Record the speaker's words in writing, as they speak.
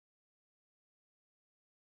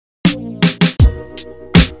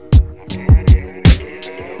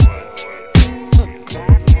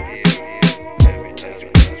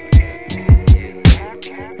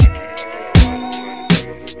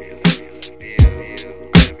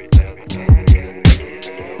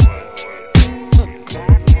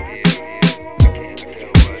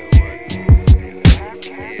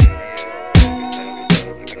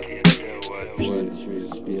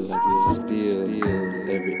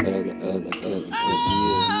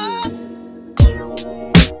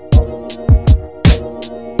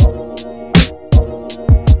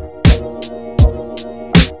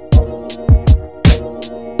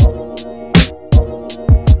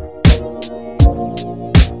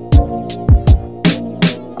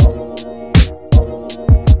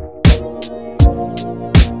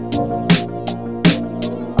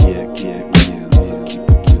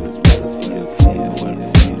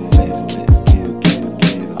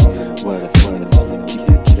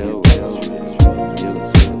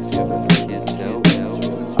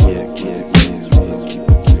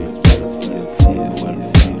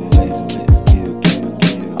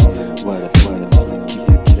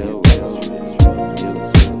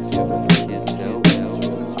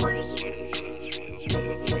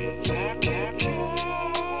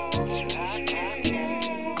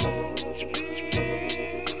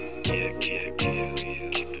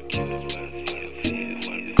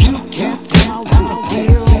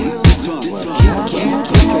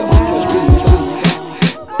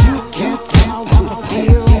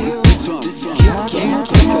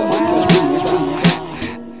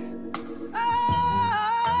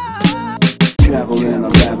Traveling,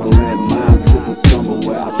 I'm traveling, mind sipping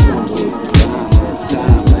somewhere I stumble with the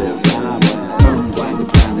time, unwind the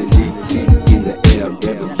planet, deep in the air,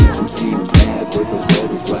 revolution team, mad with the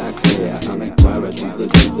road is right there. I'm in clarity, the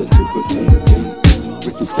opportunity,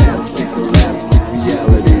 with the fast, take the last,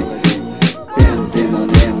 reality,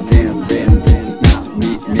 bend, this is not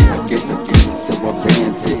me, I get the view, so I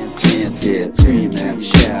bend it, chanted, scream and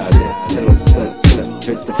shout it, till I'm slip,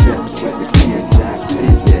 fit the fit, where the kids act,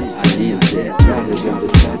 please it, I need it. Rather than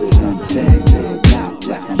decided untangled, now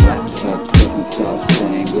black and white, fuck, looking so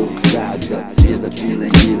strangled. Rise up, feel the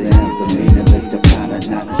feeling, healing, the meaning is to find it,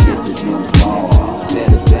 not get it no more. Let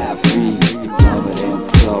us have free, diplomate and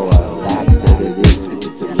so life that it is, cause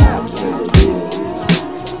it's a life that it is.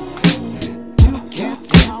 You can't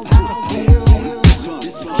tell what I feel. You can't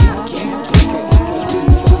tell what I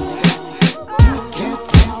feel. You can't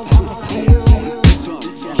tell what I feel. You can't tell what I feel.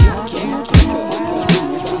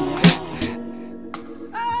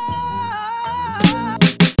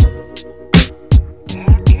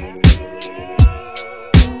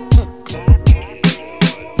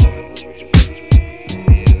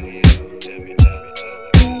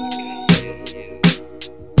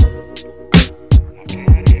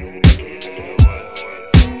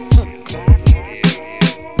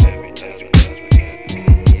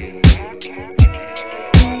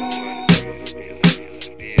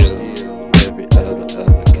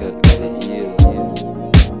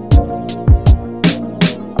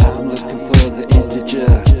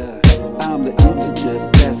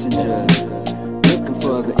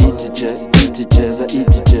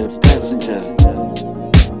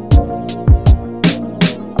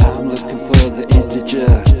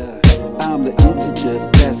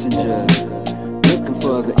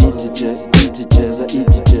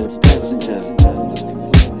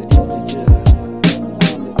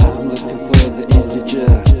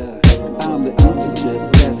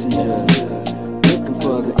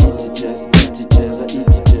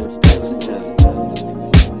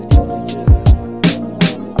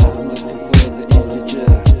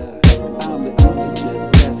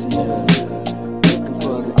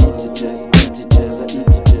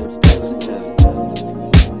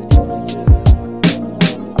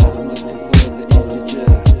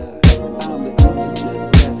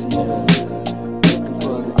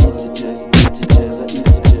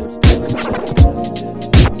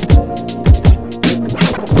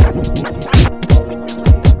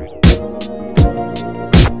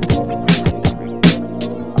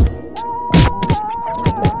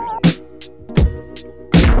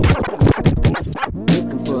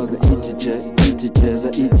 Looking for the integer.